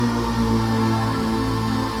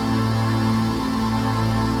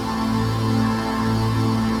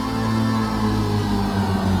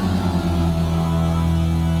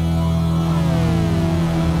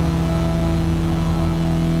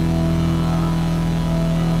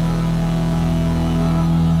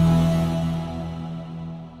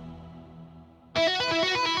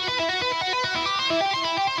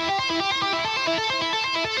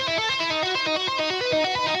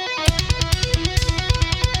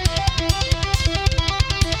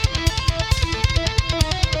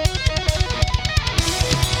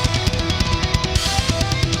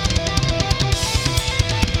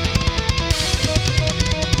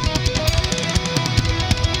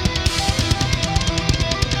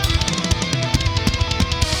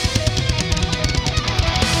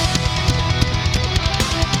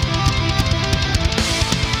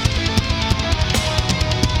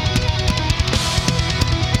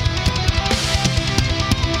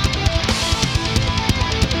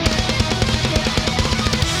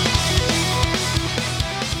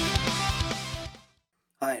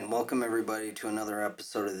everybody to another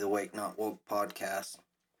episode of the Wake Not Woke podcast.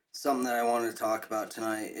 Something that I wanted to talk about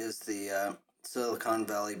tonight is the Silicon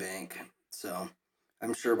Valley Bank. So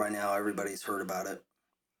I'm sure by now everybody's heard about it.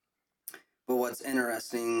 But what's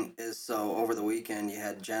interesting is, over the weekend you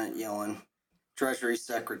had Janet Yellen, Treasury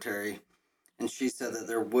Secretary, and she said that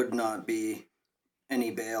there would not be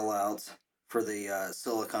any bailouts for the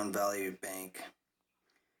Silicon Valley Bank.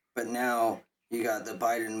 But now you got the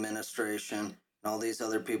Biden administration and all these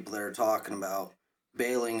other people that are talking about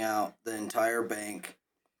bailing out the entire bank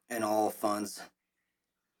and all funds.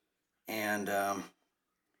 And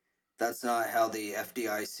that's not how the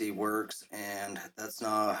FDIC works, and that's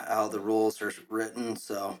not how the rules are written.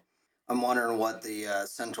 So I'm wondering what the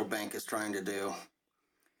central bank is trying to do.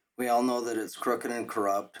 We all know that it's crooked and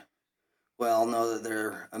corrupt. We all know that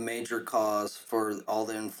they're a major cause for all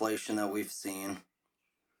the inflation that we've seen,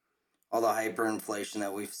 all the hyperinflation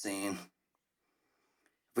that we've seen.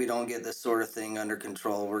 If we don't get this sort of thing under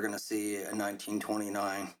control, we're going to see a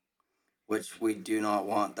 1929, which we do not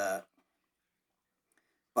want that.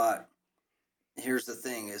 But here's the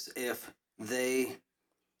thing is, if they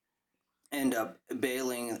end up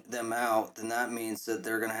bailing them out, then that means that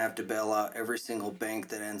they're going to have to bail out every single bank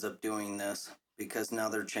that ends up doing this, because now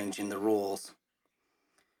they're changing the rules.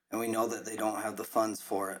 And we know that they don't have the funds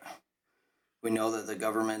for it. We know that the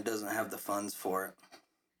government doesn't have the funds for it.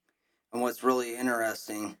 And what's really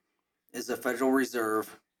interesting is the Federal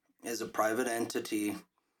Reserve is a private entity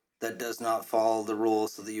that does not follow the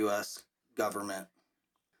rules of the U.S. government.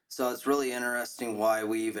 So it's really interesting why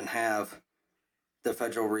we even have the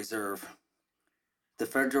Federal Reserve. The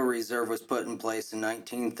Federal Reserve was put in place in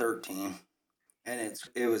 1913, and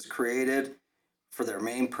it was created for their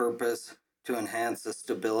main purpose to enhance the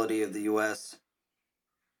stability of the U.S.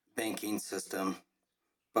 banking system.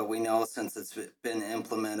 But we know since it's been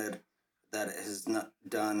implemented that it has not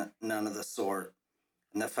done none of the sort.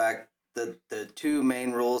 And the fact that the two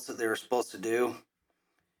main rules that they were supposed to do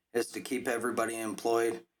is to keep everybody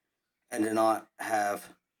employed and to not have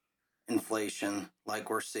inflation like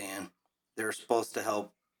we're seeing. They're supposed to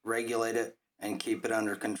help regulate it and keep it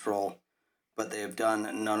under control, but they have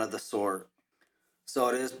done none of the sort. So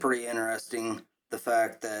it is pretty interesting, the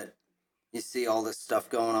fact that you see all this stuff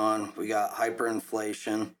going on. We got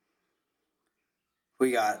hyperinflation. We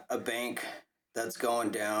got a bank that's going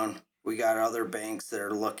down. We got other banks that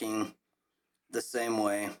are looking the same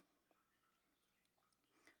way.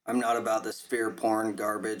 I'm not about this fear porn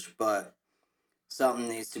garbage, but something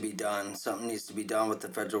needs to be done. Something needs to be done with the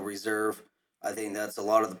Federal Reserve. I think that's a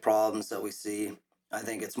lot of the problems that we see. I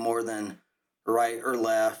think it's more than right or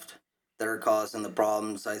left that are causing the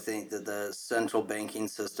problems. I think that the central banking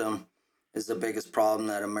system is the biggest problem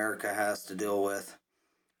that America has to deal with.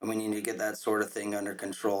 And we need to get that sort of thing under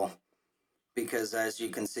control. Because as you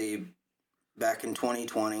can see, back in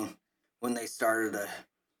 2020, when they started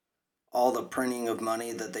all the printing of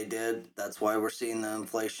money that they did, that's why we're seeing the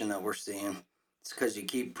inflation that we're seeing. It's because you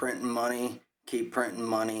keep printing money, and keep printing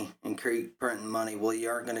money. Well, you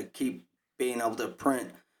aren't going to keep being able to print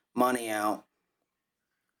money out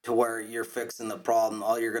to where you're fixing the problem.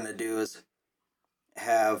 All you're going to do is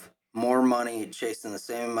have more money chasing the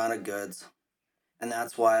same amount of goods. And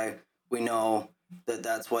that's why we know that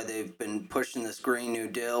that's why they've been pushing this Green New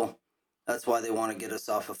Deal. That's why they want to get us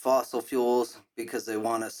off of fossil fuels, because they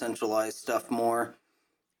want to centralize stuff more.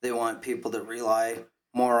 They want people to rely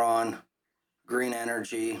more on green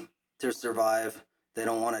energy to survive. They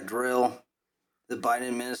don't want to drill. The Biden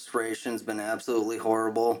administration's been absolutely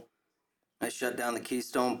horrible. They shut down the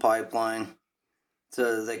Keystone Pipeline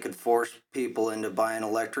so they could force people into buying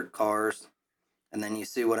electric cars. And then you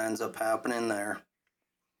see what ends up happening there.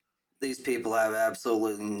 These people have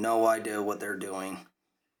absolutely no idea what they're doing.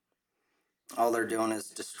 All they're doing is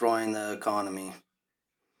destroying the economy.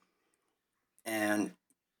 And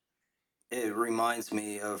it reminds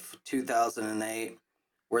me of 2008,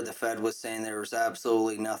 where the Fed was saying there was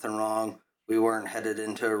absolutely nothing wrong. We weren't headed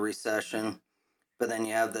into a recession. But then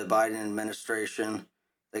you have the Biden administration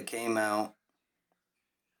that came out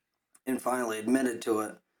and finally admitted to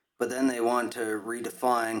it. But then they want to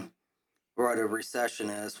redefine what a recession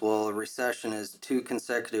is. Well, a recession is 2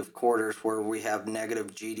 consecutive quarters where we have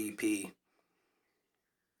negative GDP.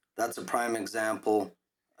 That's a prime example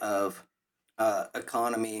of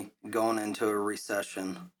economy going into a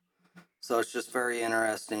recession. So it's just very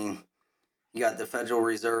interesting. You got the Federal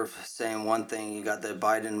Reserve saying one thing, you got the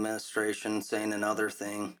Biden administration saying another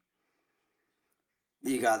thing.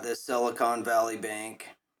 You got this Silicon Valley Bank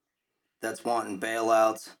that's wanting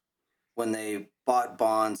bailouts when they bought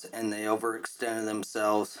bonds and they overextended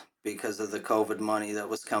themselves because of the COVID money that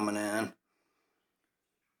was coming in.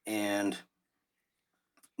 and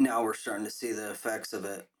now we're starting to see the effects of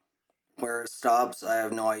it. Where it stops, I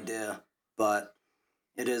have no idea, but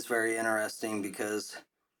it is very interesting because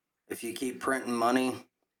if you keep printing money,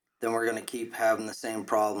 then we're going to keep having the same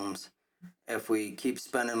problems. If we keep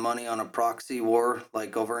spending money on a proxy war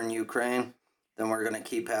like over in Ukraine, then we're going to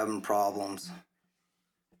keep having problems.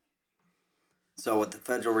 So with the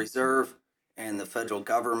Federal Reserve and the federal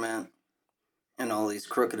government and all these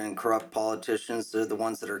crooked and corrupt politicians, they're the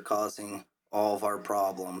ones that are causing all of our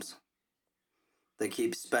problems. They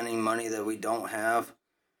keep spending money that we don't have,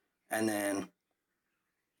 and then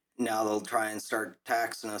now they'll try and start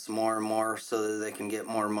taxing us more and more so that they can get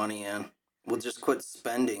more money in. We'll just quit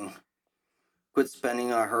spending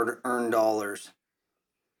our hard-earned dollars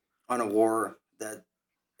on a war that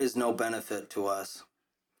is no benefit to us.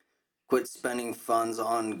 Quit spending funds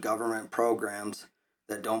on government programs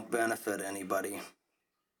that don't benefit anybody.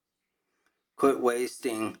 Quit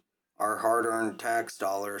wasting our hard-earned tax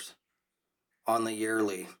dollars on the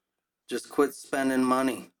yearly. Just quit spending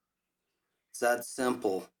money. It's that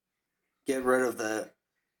simple. Get rid of the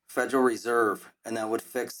Federal Reserve, and that would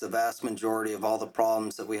fix the vast majority of all the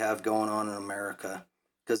problems that we have going on in America,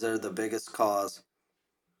 because they're the biggest cause.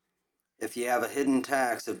 If you have a hidden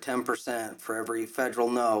tax of 10% for every federal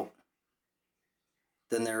note,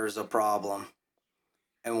 then there is a problem.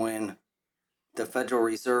 And when the Federal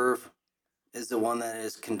Reserve is the one that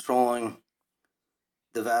is controlling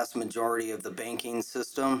the vast majority of the banking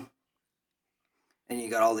system, and you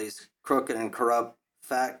got all these crooked and corrupt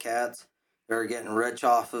fat cats that are getting rich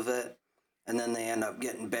off of it, and then they end up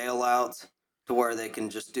getting bailouts to where they can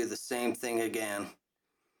just do the same thing again.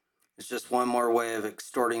 It's just one more way of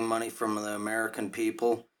extorting money from the American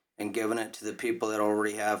people and giving it to the people that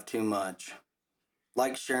already have too much.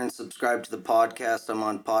 Like, share, and subscribe to the podcast. I'm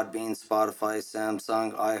on Podbean, Spotify,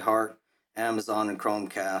 Samsung, iHeart, Amazon, and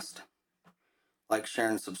Chromecast. Like, share,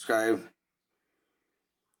 and subscribe.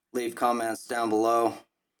 Leave comments down below.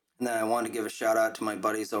 And then I want to give a shout out to my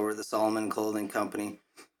buddies over at the Solomon Clothing Company.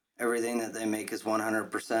 Everything that they make is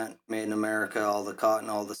 100% made in America. All the cotton,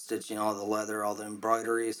 all the stitching, all the leather, all the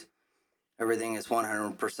embroideries. Everything is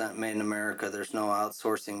 100% made in America. There's no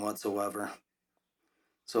outsourcing whatsoever.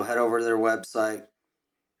 So head over to their website,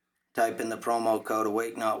 type in the promo code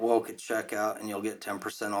Awake Not Woke at checkout, and you'll get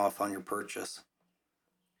 10% off on your purchase.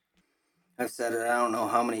 I've said it I don't know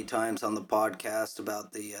how many times on the podcast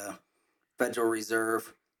about the Federal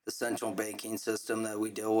Reserve, the central banking system that we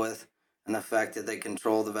deal with, and the fact that they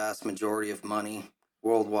control the vast majority of money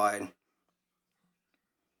worldwide.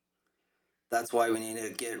 That's why we need to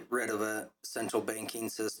get rid of a central banking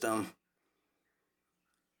system,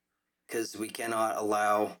 because we cannot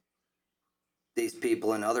allow these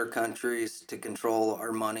people in other countries to control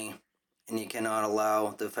our money, and you cannot allow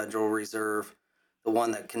the Federal Reserve, the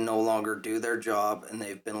one that can no longer do their job, and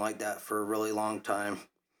they've been like that for a really long time.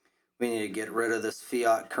 We need to get rid of this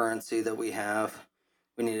fiat currency that we have.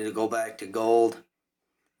 We need to go back to gold.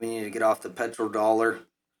 We need to get off the petrodollar,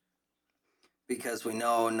 because we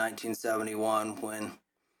know in 1971 when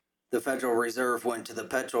the Federal Reserve went to the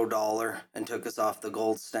petrodollar and took us off the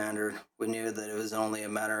gold standard, we knew that it was only a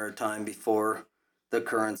matter of time before the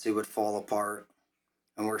currency would fall apart,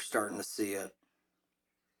 and we're starting to see it.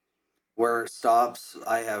 Where it stops,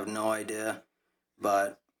 I have no idea,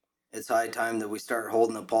 but it's high time that we start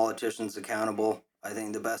holding the politicians accountable. I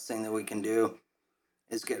think the best thing that we can do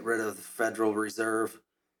is get rid of the Federal Reserve,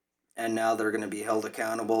 and now they're going to be held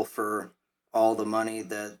accountable for all the money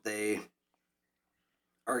that they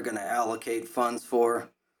are going to allocate funds for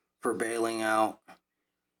bailing out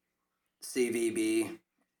SVB,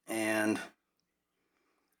 and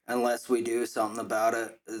unless we do something about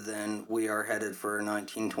it, then we are headed for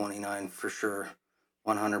 1929 for sure,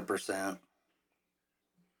 100%.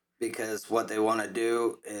 Because what they want to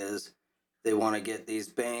do is they want to get these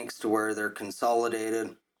banks to where they're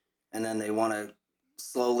consolidated, and then they want to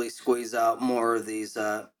slowly squeeze out more of these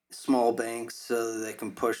small banks so that they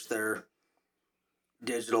can push their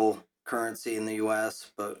digital currency in the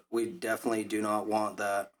US, but we definitely do not want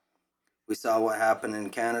that. We saw what happened in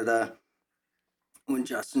Canada when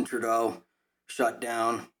Justin Trudeau shut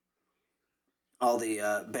down all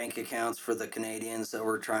the bank accounts for the Canadians that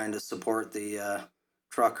were trying to support the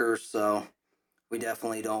truckers. So we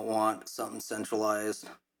definitely don't want something centralized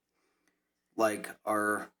like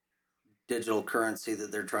our digital currency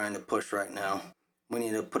that they're trying to push right now. We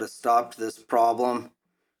need to put a stop to this problem,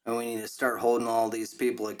 and we need to start holding all these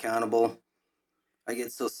people accountable. I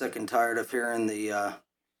get so sick and tired of hearing the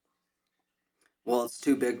well, it's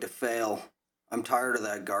too big to fail. I'm tired of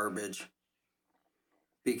that garbage,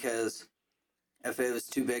 because If it was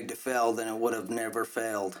too big to fail, then it would have never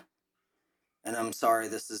failed. And I'm sorry,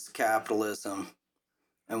 this is capitalism,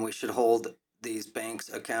 and we should hold these banks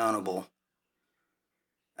accountable.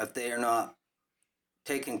 If they are not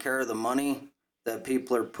taking care of the money that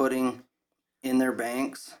people are putting in their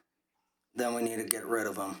banks, then we need to get rid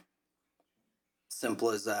of them. Simple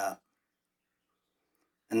as that.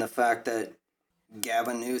 And the fact that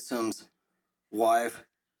Gavin Newsom's wife,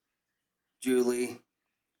 Julie,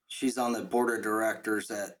 she's on the board of directors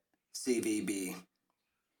at SVB.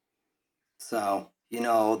 So, you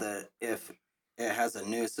know that if it has a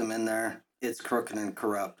Newsom in there, it's crooked and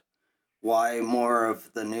corrupt. Why more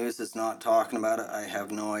of the news is not talking about it, I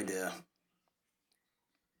have no idea.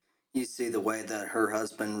 You see the way that her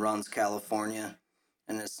husband runs California,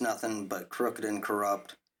 and it's nothing but crooked and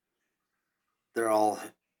corrupt. They're all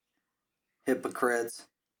hypocrites,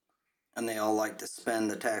 and they all like to spend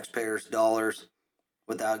the taxpayers' dollars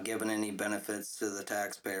without giving any benefits to the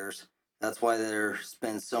taxpayers. That's why there's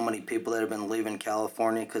been so many people that have been leaving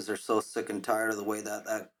California, because they're so sick and tired of the way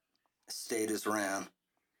that state is ran.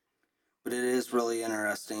 But it is really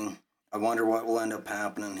interesting. I wonder what will end up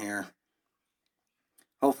happening here.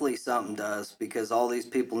 Hopefully something does, because all these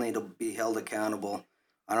people need to be held accountable.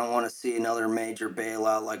 I don't want to see another major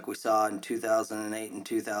bailout like we saw in 2008 and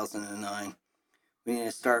 2009. We need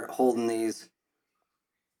to start holding these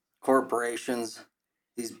corporations,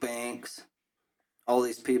 these banks, all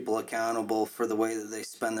these people accountable for the way that they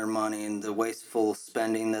spend their money and the wasteful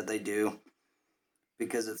spending that they do,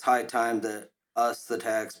 because it's high time that us, the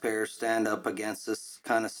taxpayers, stand up against this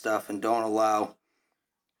kind of stuff and don't allow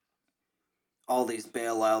all these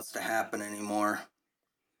bailouts to happen anymore.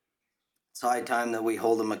 It's high time that we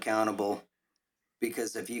hold them accountable,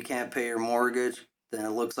 because if you can't pay your mortgage, then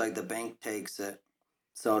it looks like the bank takes it.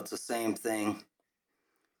 So it's the same thing.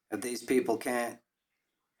 If these people can't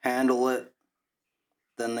handle it,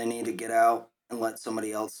 then they need to get out and let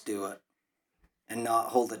somebody else do it, and not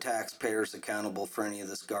hold the taxpayers accountable for any of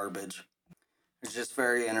this garbage. It's just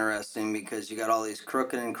very interesting, because you got all these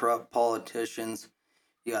crooked and corrupt politicians,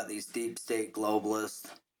 you got these deep state globalists,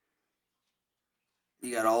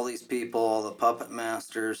 you got all these people, all the puppet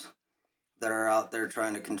masters that are out there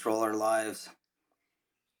trying to control our lives.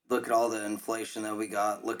 Look at all the inflation that we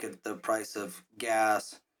got. Look at the price of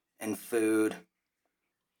gas and food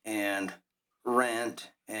and rent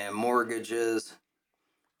and mortgages,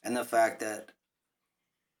 and the fact that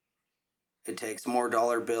it takes more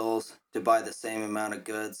dollar bills to buy the same amount of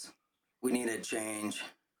goods. We need a change.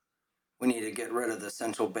 We need to get rid of the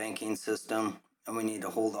central banking system, and we need to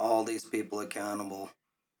hold all these people accountable.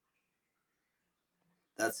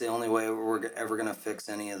 That's the only way we're ever going to fix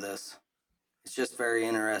any of this. It's just very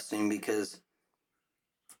interesting, because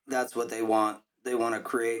that's what they want. They want to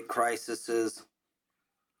create crises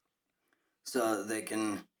so that they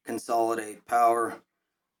can consolidate power,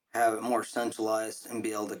 have it more centralized, and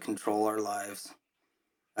be able to control our lives.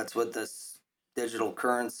 That's what this digital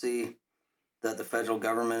currency that the federal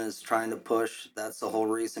government is trying to push, that's the whole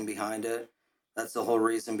reason behind it. That's the whole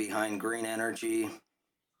reason behind green energy.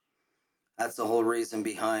 That's the whole reason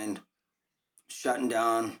behind shutting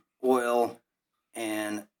down oil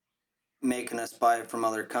and making us buy it from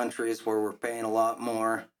other countries where we're paying a lot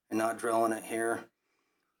more and not drilling it here,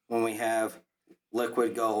 when we have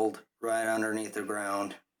liquid gold right underneath the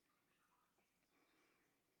ground.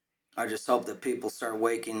 I just hope that people start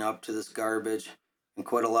waking up to this garbage and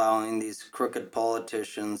quit allowing these crooked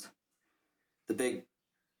politicians, the big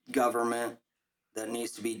government that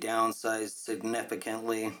needs to be downsized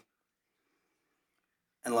significantly.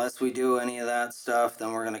 Unless we do any of that stuff,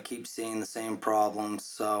 then we're going to keep seeing the same problems.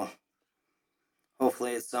 So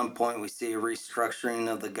hopefully at some point we see a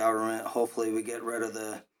restructuring of the government. Hopefully we get rid of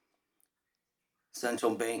the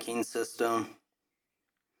central banking system.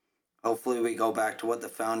 Hopefully we go back to what the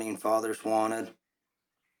founding fathers wanted.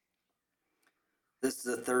 This is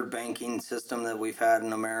the third banking system that we've had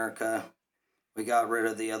in America. We got rid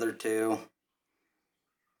of the other two.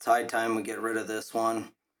 It's high time we get rid of this one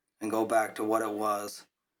and go back to what it was.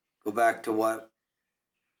 Go back to what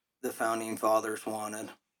the founding fathers wanted.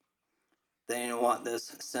 They didn't want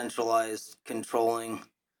this centralized controlling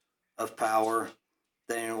of power.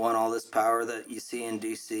 They didn't want all this power that you see in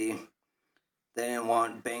DC. They didn't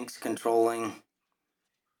want banks controlling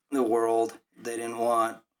the world. They didn't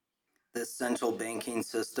want this central banking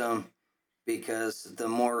system, because the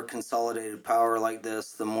more consolidated power like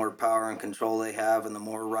this, the more power and control they have, and the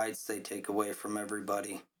more rights they take away from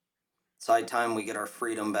everybody. It's high time we get our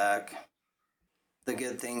freedom back. The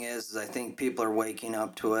good thing is I think people are waking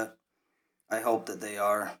up to it. I hope that they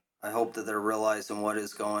are. I hope that they're realizing what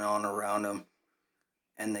is going on around them.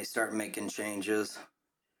 and they start making changes.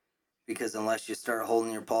 Because unless you start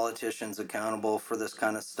holding your politicians accountable for this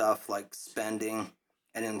kind of stuff like spending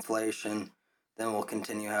and inflation, then we'll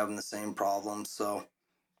continue having the same problems. So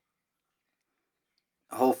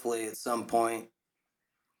hopefully at some point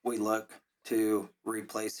we look to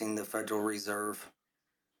replacing the Federal Reserve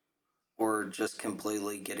or just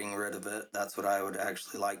completely getting rid of it. That's what I would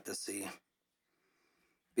actually like to see,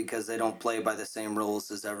 because they don't play by the same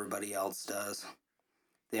rules as everybody else does.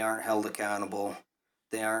 They aren't held accountable.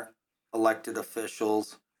 They aren't elected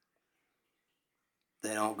officials.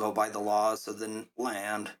 They don't go by the laws of the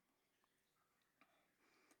land.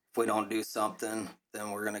 If we don't do something,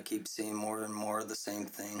 then we're going to keep seeing more and more of the same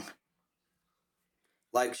thing.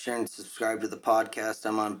 Like, share, and subscribe to the podcast.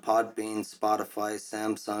 I'm on Podbean, Spotify,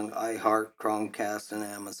 Samsung, iHeart, Chromecast, and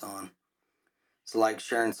Amazon. So like,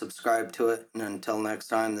 share, and subscribe to it. And until next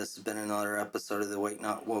time, this has been another episode of the Wake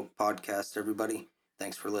Not Woke podcast, everybody.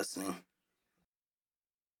 Thanks for listening.